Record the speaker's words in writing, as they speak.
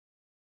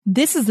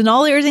This is an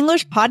All Ears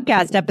English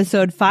podcast,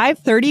 episode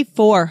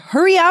 534.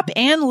 Hurry up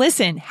and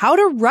listen. How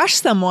to rush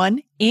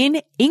someone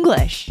in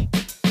English.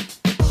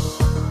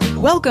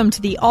 Welcome to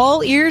the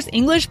All Ears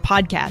English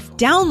podcast,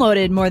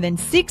 downloaded more than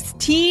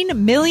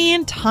 16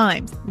 million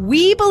times.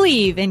 We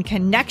believe in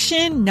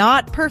connection,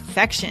 not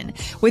perfection,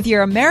 with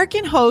your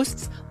American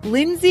hosts,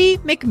 Lindsay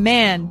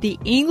McMahon, the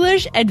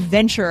English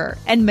adventurer,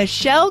 and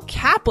Michelle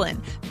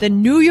Kaplan, the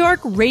New York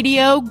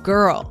radio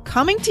girl,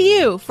 coming to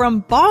you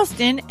from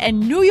Boston and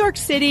New York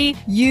City,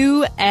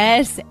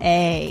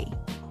 USA.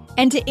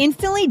 And to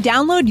instantly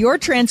download your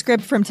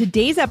transcript from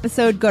today's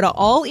episode, go to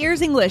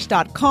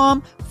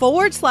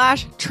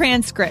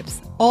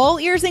allearsenglish.com/transcripts.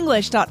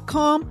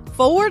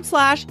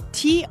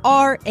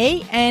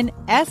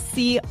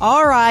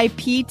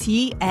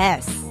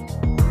 allearsenglish.com/transcripts.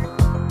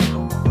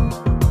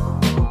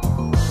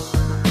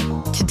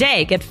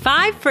 Today, get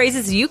 5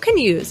 phrases you can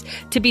use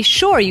to be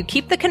sure you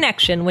keep the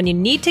connection when you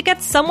need to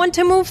get someone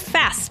to move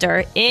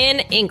faster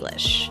in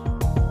English.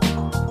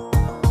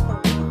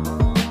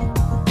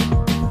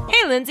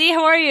 Hey, Lindsay,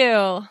 how are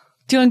you?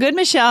 Doing good,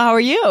 Michelle. How are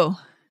you?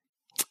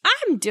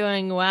 I'm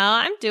doing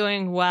well.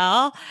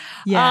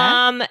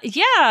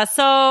 Yeah.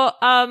 So,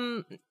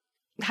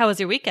 how was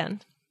your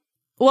weekend?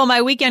 Well,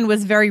 my weekend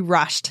was very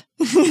rushed.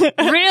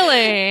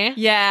 Really?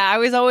 Yeah, I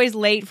was always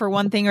late for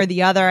one thing or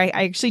the other. I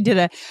actually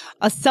did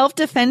a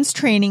self-defense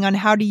training on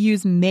how to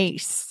use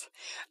mace.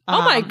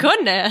 Oh my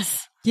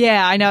goodness.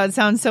 Yeah, I know it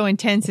sounds so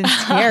intense and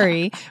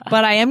scary,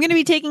 but I am going to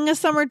be taking a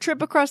summer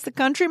trip across the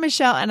country,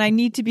 Michelle, and I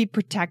need to be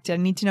protected. I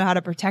need to know how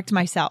to protect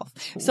myself.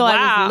 So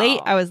Wow.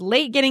 I was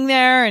late getting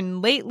there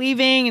and late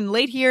leaving and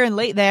late here and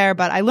late there,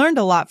 but I learned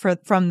a lot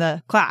from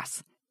the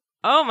class.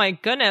 Oh my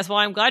goodness. Well,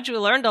 I'm glad you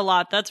learned a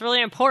lot. That's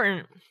really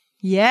important.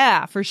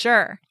 Yeah, for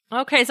sure.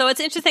 Okay, so it's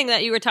interesting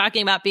that you were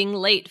talking about being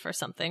late for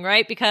something,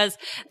 right? Because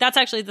that's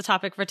actually the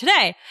topic for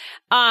today.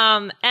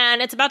 And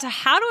it's about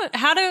how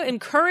to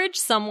encourage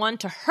someone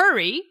to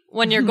hurry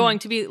when you're going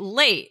to be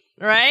late,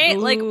 right? Ooh.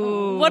 Like,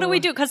 what do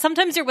we do? Because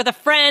sometimes you're with a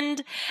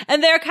friend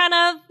and they're kind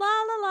of la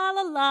la la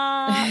la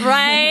la,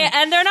 right?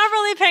 And they're not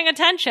really paying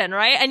attention,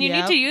 right? And you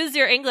need to use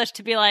your English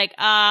to be like,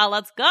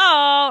 let's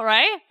go,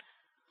 right?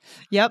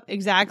 Yep,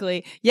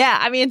 exactly. Yeah,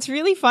 I mean, it's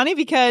really funny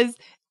because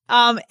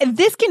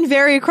this can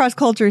vary across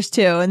cultures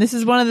too. And this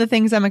is one of the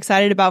things I'm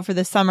excited about for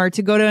this summer,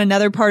 to go to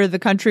another part of the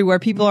country where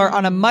people are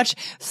on a much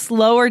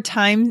slower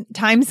time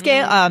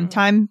scale,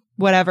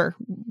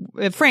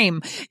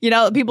 frame. You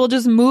know, people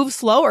just move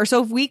slower.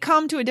 So if we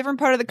come to a different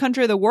part of the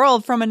country or the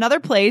world from another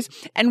place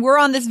and we're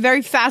on this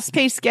very fast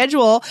paced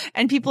schedule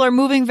and people are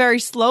moving very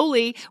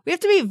slowly, we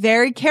have to be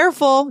very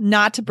careful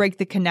not to break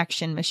the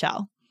connection,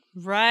 Michelle.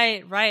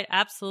 Right.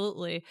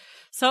 Absolutely.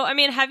 So, I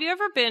mean, have you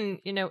ever been,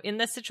 in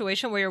this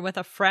situation where you're with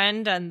a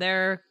friend and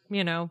they're,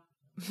 you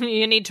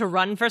need to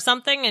run for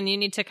something and you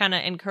need to kind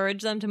of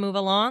encourage them to move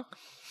along?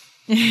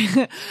 I'm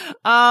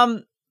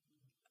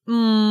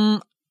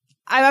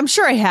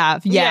sure I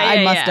have. Yeah,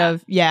 I must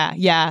have. Yeah.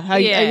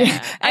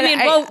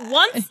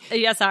 Once.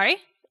 Yeah, sorry.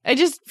 I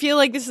just feel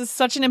like this is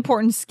such an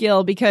important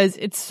skill because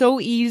it's so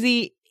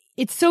easy.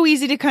 It's so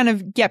easy to kind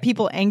of get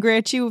people angry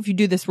at you if you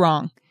do this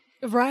wrong.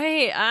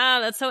 Right.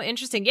 That's so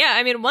interesting. Yeah.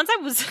 I mean, once I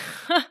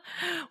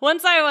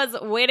was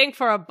waiting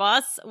for a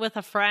bus with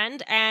a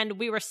friend and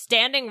we were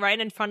standing right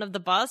in front of the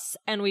bus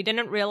and we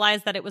didn't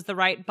realize that it was the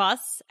right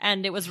bus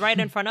and it was right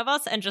in front of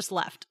us and just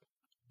left.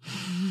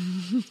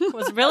 It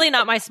was really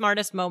not my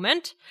smartest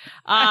moment.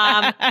 We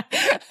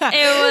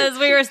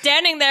were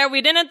standing there.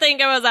 We didn't think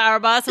it was our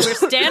bus. And we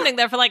were standing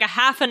there for like a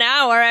half an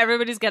hour.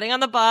 Everybody's getting on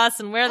the bus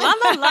and we're la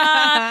la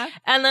la.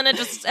 And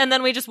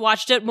then we just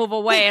watched it move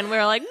away and we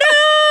were like, no!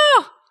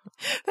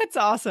 That's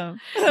awesome.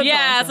 That's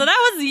yeah, awesome. So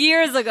that was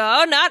years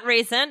ago, not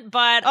recent,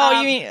 but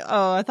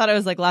I thought it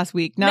was like last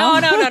week. No.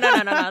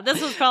 No.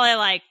 This was probably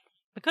like,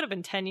 it could have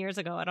been 10 years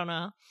ago. I don't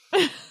know.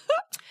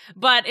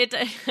 But it,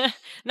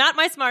 not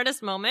my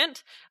smartest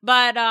moment,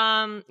 but,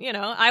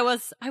 I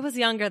was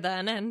younger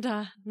then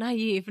and,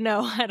 naive.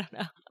 No, I don't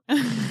know.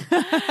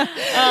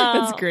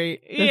 That's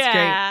great.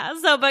 That's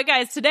great. So, but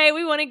guys, today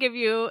we want to give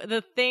you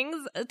the things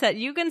that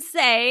you can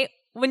say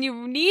when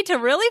you need to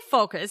really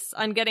focus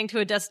on getting to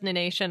a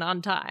destination on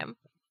time.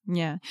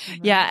 Yeah.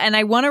 Yeah. And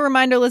I want to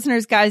remind our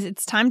listeners, guys,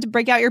 it's time to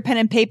break out your pen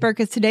and paper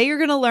because today you're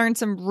going to learn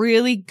some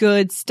really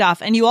good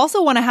stuff. And you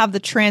also want to have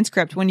the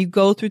transcript when you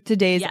go through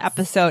today's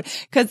episode.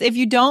 Because if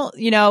you don't,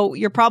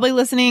 you're probably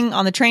listening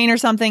on the train or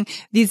something.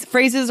 These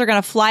phrases are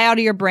going to fly out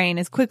of your brain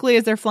as quickly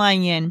as they're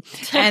flying in.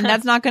 And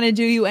that's not going to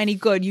do you any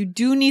good. You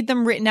do need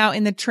them written out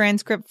in the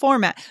transcript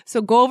format.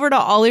 So go over to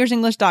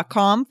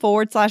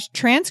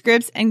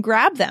allearsenglish.com/transcripts and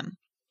grab them.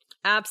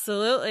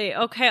 Absolutely.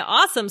 Okay,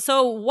 awesome.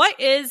 So what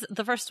is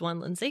the first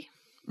one, Lindsay?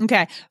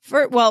 Okay.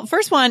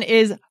 First one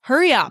is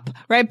hurry up,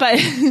 right? But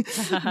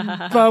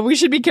we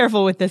should be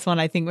careful with this one,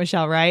 I think,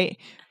 Michelle, right?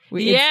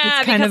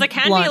 Because it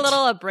can be a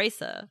little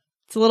abrasive.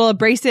 It's a little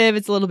abrasive.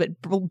 It's a little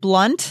bit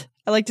blunt,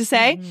 I like to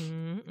say.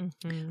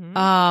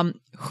 Mm-hmm.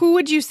 Who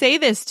would you say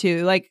this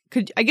to? Like,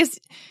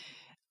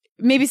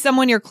 maybe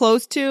someone you're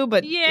close to,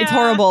 but Yeah. it's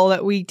horrible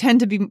that we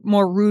tend to be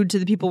more rude to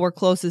the people we're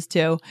closest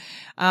to.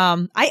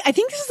 I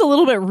think this is a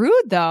little bit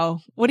rude though.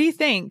 What do you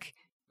think?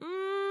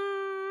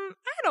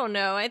 I don't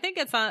know. I think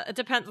it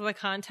depends on the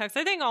context.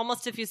 I think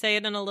almost if you say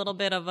it in a little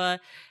bit of a,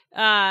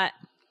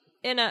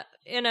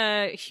 in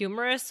a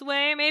humorous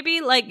way,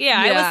 maybe. Like,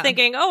 I was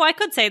thinking, oh, I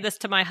could say this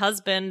to my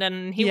husband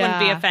and he wouldn't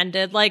be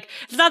offended. Like,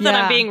 it's not that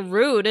I'm being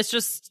rude. It's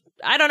just,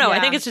 I don't know. I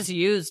think it's just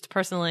used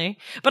personally,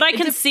 but I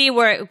can see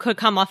where it could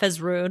come off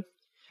as rude.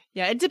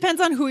 Yeah, it depends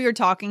on who you're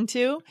talking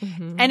to.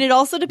 Mm-hmm. And it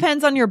also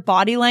depends on your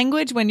body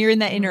language when you're in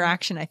that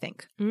interaction, I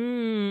think.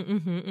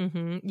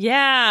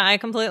 Yeah, I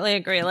completely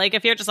agree. Like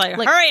if you're just like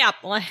hurry up.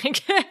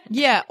 Like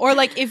yeah. Or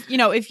like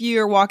if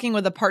you're walking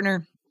with a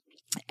partner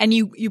and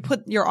you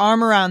put your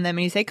arm around them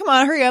and you say, come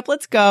on, hurry up,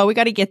 let's go. We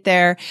got to get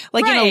there.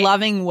 Like in a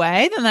loving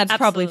way, then that's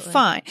probably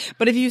fine.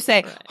 But if you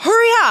say,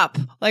 hurry up,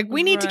 like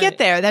we need to get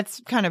there,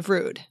 that's kind of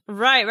rude.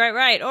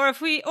 Right. Or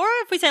if we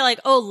say like,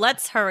 oh,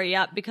 let's hurry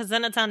up, because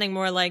then it's sounding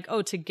more like,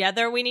 oh,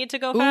 together we need to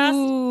go fast.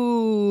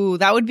 Ooh,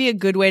 that would be a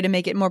good way to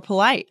make it more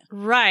polite.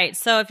 Right.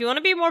 So if you want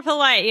to be more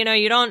polite,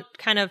 you don't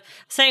kind of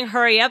saying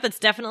hurry up, it's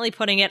definitely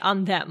putting it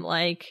on them.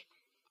 Like,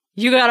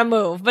 you gotta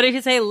move. But if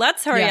you say,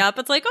 let's hurry up,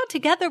 it's like, oh,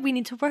 together we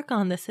need to work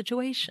on this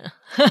situation.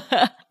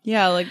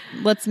 Yeah, like,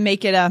 let's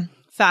make it a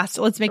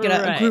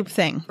group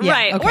thing. Yeah,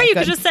 right. Okay, or you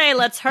could just say,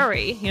 let's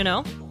hurry,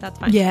 That's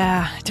fine.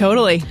 Yeah,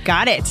 totally.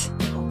 Got it.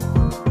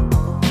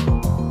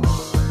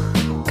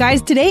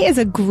 Guys, today is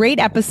a great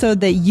episode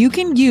that you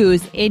can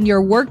use in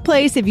your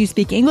workplace if you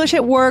speak English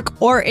at work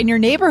or in your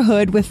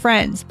neighborhood with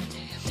friends.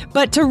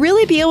 But to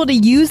really be able to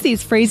use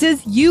these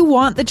phrases, you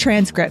want the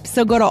transcript.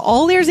 So go to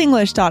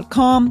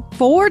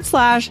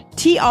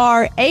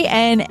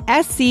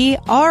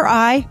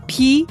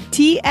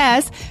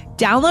allayearsenglish.com/TRANSCRIPTS.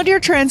 Download your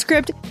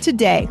transcript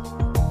today.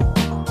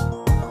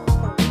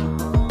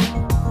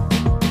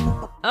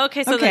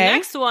 Okay, so the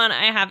next one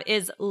I have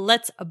is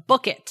let's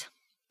book it.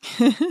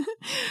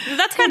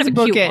 That's kind of a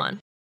cute one.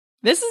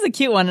 This is a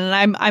cute one,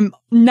 and I'm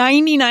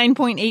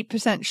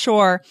 99.8%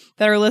 sure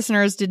that our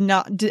listeners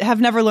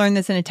have never learned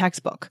this in a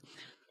textbook.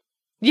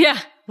 Yeah,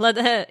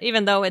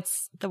 even though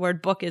the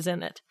word book is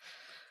in it.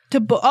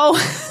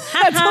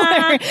 That's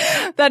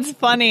hilarious. That's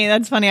funny. I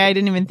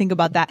didn't even think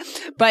about that.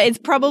 But it's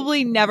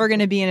probably never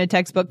going to be in a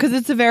textbook because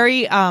it's a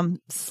very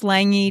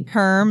slangy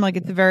term. Like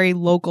it's a very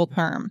local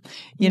term,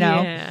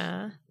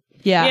 Yeah.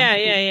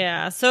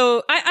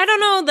 So I don't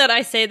know that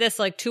I say this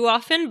like too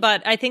often,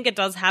 but I think it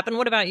does happen.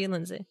 What about you,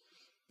 Lindsay?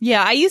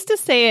 Yeah, I used to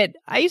say it.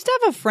 I used to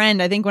have a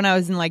friend, I think when I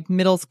was in like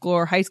middle school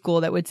or high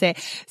school, that would say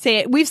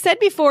it. We've said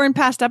before in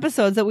past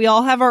episodes that we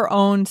all have our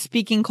own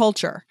speaking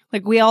culture.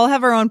 Like we all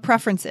have our own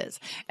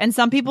preferences. And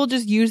some people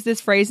just use this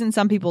phrase and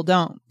some people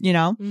don't,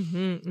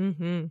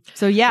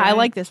 So yeah, I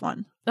like this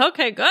one.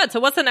 Okay, good. So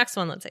what's the next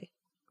one, Lindsay?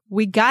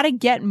 We gotta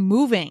get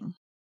moving.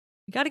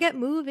 We gotta get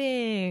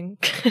moving.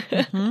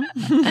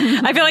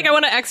 I feel like I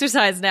want to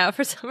exercise now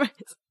for some reason.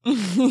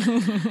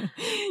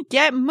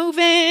 Get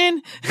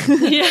moving.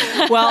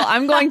 Yeah. Well,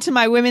 I'm going to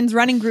my women's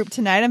running group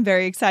tonight. I'm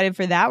very excited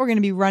for that. We're going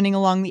to be running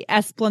along the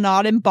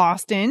Esplanade in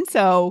Boston.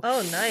 So,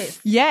 oh,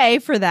 nice. Yay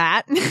for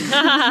that.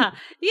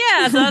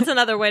 Yeah. So that's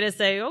another way to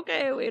say,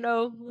 okay,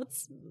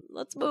 let's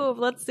move.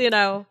 Let's,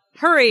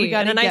 hurry. We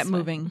got to get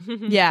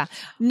moving. Yeah.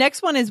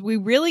 Next one is we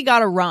really got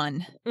to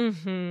run.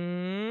 This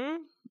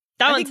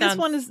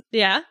one is,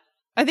 I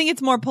think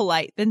it's more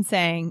polite than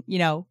saying,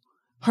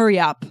 hurry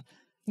up.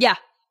 Yeah.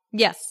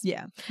 Yes.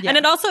 Yeah. And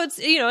it also,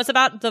 it's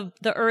about the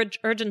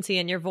urgency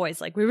in your voice.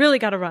 Like, we really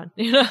got to run,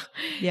 Yeah,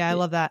 I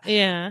love that.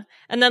 Yeah.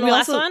 And then the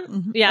last one?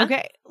 Mm-hmm. Yeah.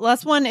 Okay.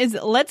 Last one is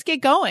let's get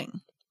going.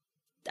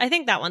 I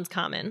think that one's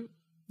common.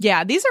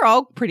 Yeah. These are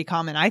all pretty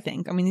common, I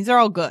think. I mean, these are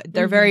all good.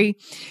 They're very,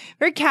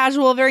 very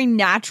casual, very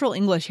natural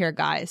English here,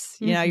 guys.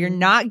 You're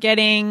not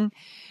getting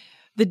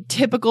the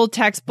typical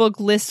textbook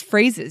list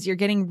phrases. You're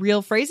getting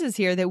real phrases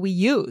here that we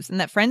use and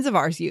that friends of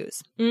ours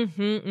use.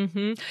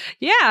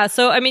 Yeah.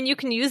 So, I mean, you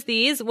can use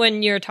these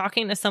when you're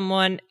talking to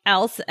someone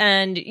else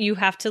and you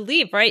have to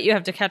leave, right? You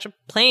have to catch a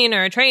plane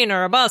or a train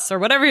or a bus or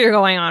whatever you're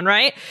going on,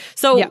 right?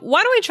 So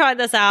why don't we try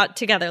this out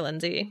together,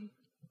 Lindsay?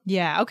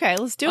 Yeah. Okay.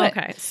 Let's do it.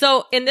 Okay.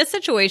 So in this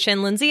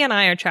situation, Lindsay and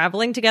I are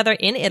traveling together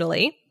in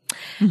Italy.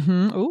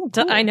 Ooh,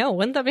 cool. I know.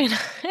 Wouldn't that be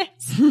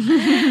nice?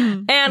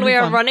 And we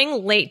are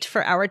running late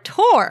for our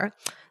tour.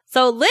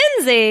 So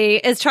Lindsay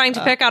is trying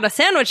to pick out a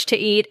sandwich to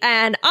eat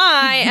and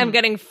I am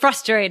getting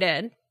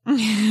frustrated.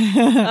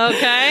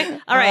 Okay.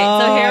 All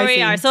right. So here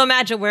we are. So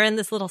imagine we're in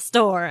this little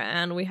store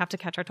and we have to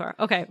catch our tour.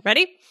 Okay.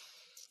 Ready?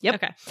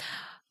 Yep.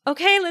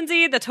 Okay,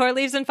 Lindsay, the tour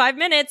leaves in 5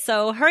 minutes.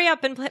 So hurry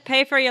up and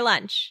pay for your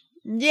lunch.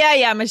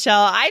 Yeah,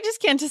 Michelle. I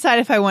just can't decide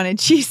if I want a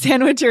cheese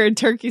sandwich or a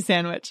turkey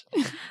sandwich.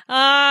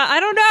 I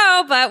don't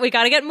know, but we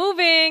got to get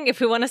moving.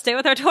 If we want to stay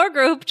with our tour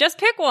group, just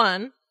pick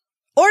one.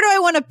 Or do I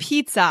want a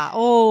pizza?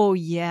 Oh,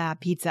 yeah,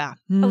 pizza.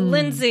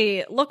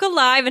 Lindsay, look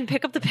alive and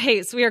pick up the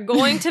pace. We are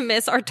going to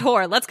miss our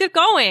tour. Let's get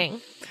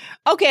going.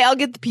 Okay, I'll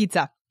get the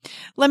pizza.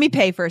 Let me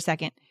pay for a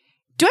second.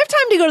 Do I have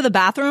time to go to the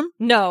bathroom?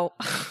 No.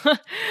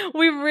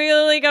 We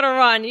really gotta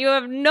run. You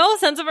have no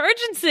sense of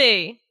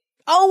urgency.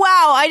 Oh,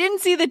 wow. I didn't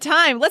see the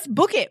time. Let's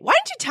book it. Why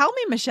didn't you tell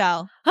me,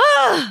 Michelle?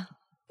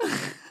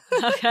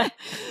 Okay.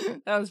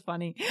 That was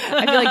funny.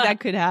 I feel like that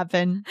could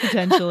happen,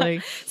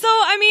 potentially. So,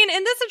 I mean,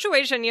 in this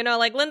situation, you know,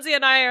 like Lindsay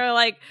and I are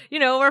like, you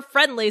know, we're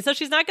friendly, so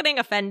she's not getting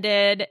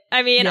offended.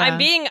 I mean,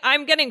 Yeah.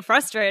 I'm getting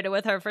frustrated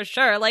with her for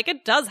sure. Like,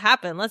 it does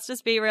happen. Let's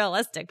just be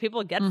realistic.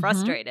 People get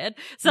frustrated.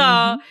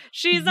 So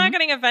she's not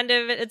getting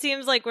offended. It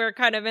seems like we're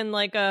kind of in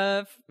like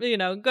a, you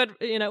know, good,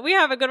 you know, we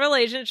have a good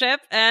relationship.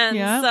 And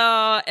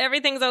so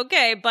everything's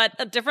okay, but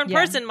a different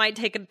person might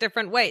take it a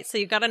different way. So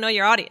you got to know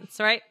your audience,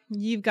 right?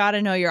 You've got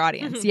to know your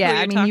audience. Yeah.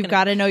 I mean, talking you've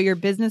got to know your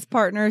business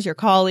partners, your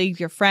colleagues,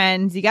 your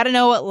friends. You got to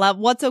know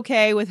what's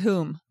okay with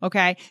whom.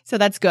 Okay. So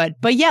that's good.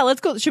 But yeah,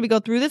 let's go. Should we go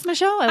through this,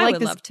 Michelle? I like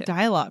would this love to.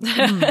 dialogue.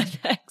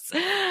 Thanks.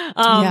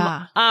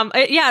 Yeah.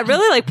 It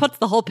really like puts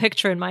the whole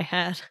picture in my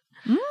head.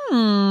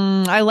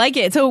 I like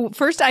it. So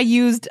first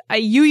you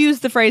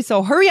used the phrase,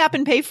 so hurry up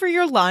and pay for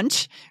your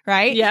lunch,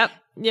 right? Yep.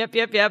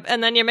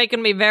 And then you're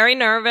making me very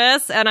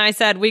nervous. And I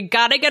said, we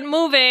got to get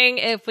moving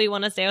if we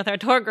want to stay with our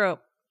tour group.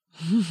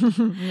 And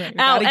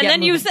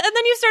then you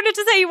started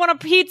to say you want a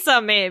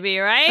pizza, maybe,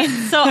 right?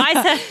 So I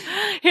said,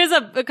 here's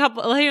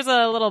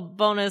a little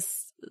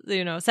bonus,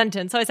 you know,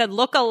 sentence. So I said,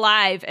 look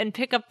alive and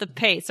pick up the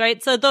pace,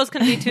 right? So those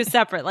can be two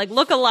separate. Like,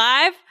 look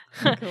alive.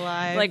 Look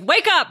alive. Like,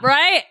 wake up,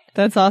 right?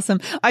 That's awesome.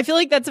 I feel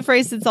like that's a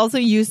phrase that's also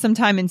used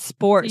sometimes in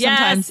sport. Yes.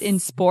 Sometimes in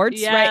sports,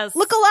 Yes. right?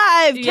 Look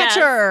alive, Yes.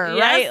 catcher, Yes.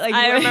 right? Like,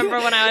 I remember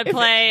when I would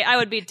play, I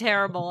would be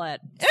terrible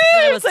at.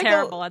 I was like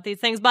terrible at these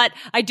things, but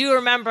I do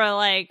remember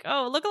like,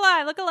 oh, look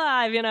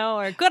alive, you know,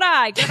 or good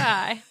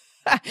eye.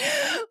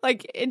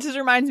 like it just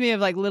reminds me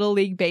of like Little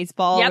League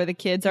baseball Yep. where the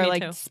kids are Me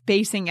like too.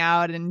 spacing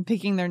out and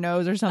picking their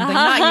nose or something.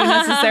 Not you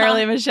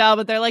necessarily, Michelle,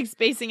 but they're like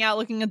spacing out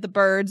looking at the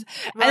birds.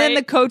 And then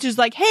the coach is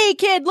like, hey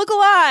kid, look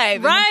alive.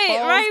 And the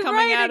ball's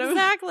coming at him.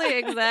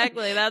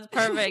 Exactly. That's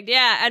perfect.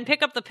 Yeah. And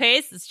pick up the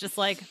pace. It's just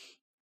like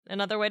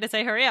another way to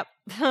say hurry up.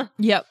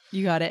 Yep,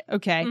 you got it.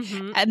 Okay.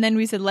 And then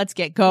we said, let's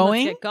get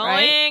going. Let's get going.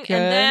 Right? Good.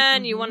 And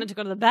then you wanted to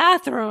go to the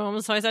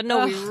bathroom. So I said,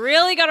 no, we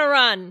really got to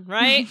run,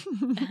 right?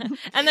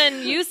 And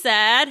then you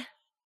said,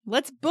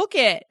 let's book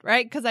it,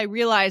 right? Because I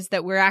realized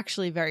that we're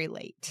actually very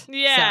late.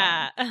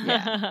 yeah. So,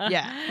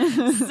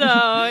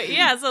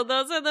 yeah. So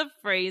those are the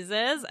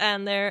phrases,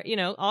 and they're, you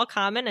know, all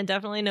common, and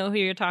definitely know who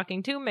you're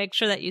talking to. Make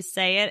sure that you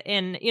say it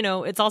in, you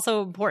know, it's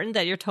also important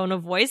that your tone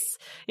of voice,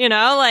 you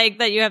know, like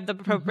that you have the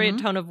appropriate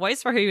tone of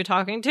voice for who you're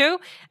talking to.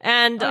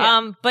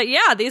 And, but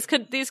yeah, these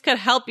could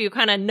help you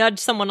kind of nudge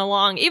someone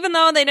along, even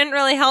though they didn't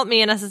really help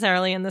me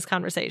necessarily in this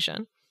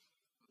conversation.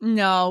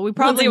 No, we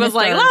probably was missed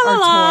like, our, la, la, our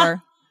la.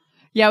 tour.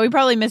 Yeah, we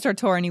probably missed our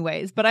tour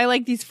anyways, but I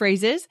like these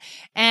phrases.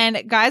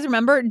 And guys,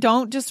 remember,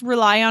 don't just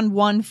rely on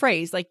one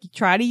phrase. Like,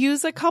 try to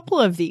use a couple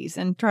of these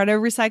and try to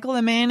recycle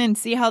them in and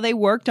see how they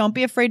work. Don't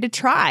be afraid to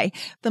try.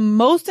 The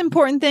most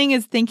important thing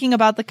is thinking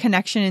about the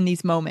connection in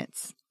these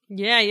moments.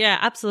 Yeah,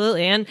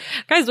 absolutely. And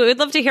guys, we'd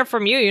love to hear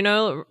from you. You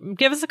know,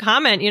 give us a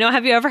comment. You know,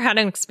 have you ever had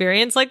an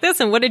experience like this?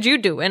 And what did you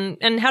do?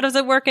 And how does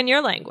it work in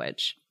your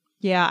language?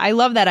 Yeah, I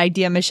love that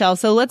idea, Michelle.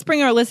 So let's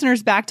bring our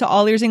listeners back to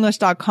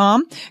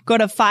allearsenglish.com. Go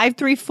to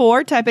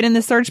 534, type it in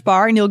the search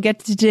bar, and you'll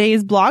get to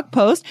today's blog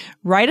post.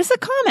 Write us a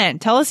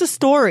comment. Tell us a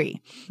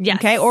story. Yes.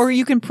 Okay. Or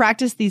you can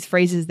practice these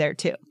phrases there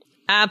too.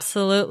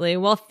 Absolutely.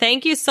 Well,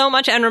 thank you so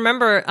much. And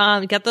remember,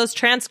 get those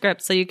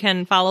transcripts so you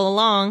can follow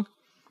along.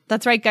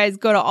 That's right, guys.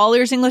 Go to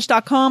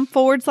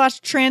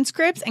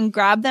allearsenglish.com/transcripts and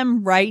grab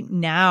them right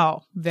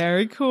now.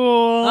 Very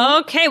cool.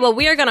 Okay. Well,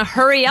 we are going to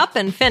hurry up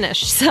and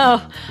finish.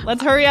 So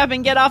let's hurry up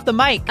and get off the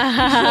mic.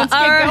 Let's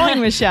get going,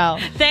 Michelle.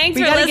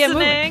 Thanks for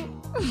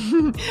listening.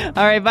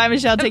 All right. Bye,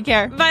 Michelle. Take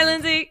care. Bye,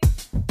 Lindsay.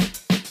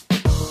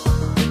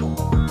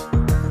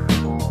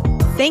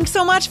 Thanks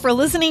so much for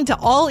listening to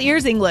All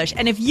Ears English.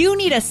 And if you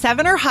need a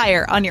 7 or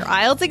higher on your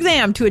IELTS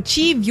exam to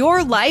achieve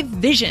your life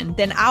vision,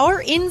 then our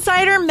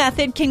Insider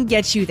Method can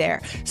get you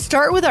there.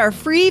 Start with our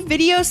free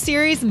video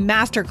series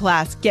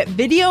masterclass. Get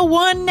video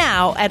 1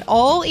 now at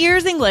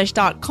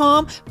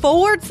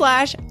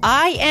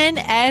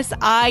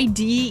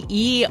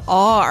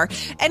allearsenglish.com/INSIDER.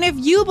 And if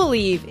you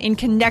believe in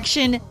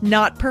connection,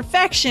 not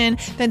perfection,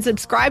 then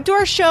subscribe to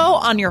our show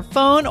on your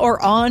phone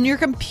or on your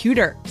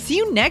computer. See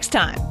you next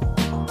time.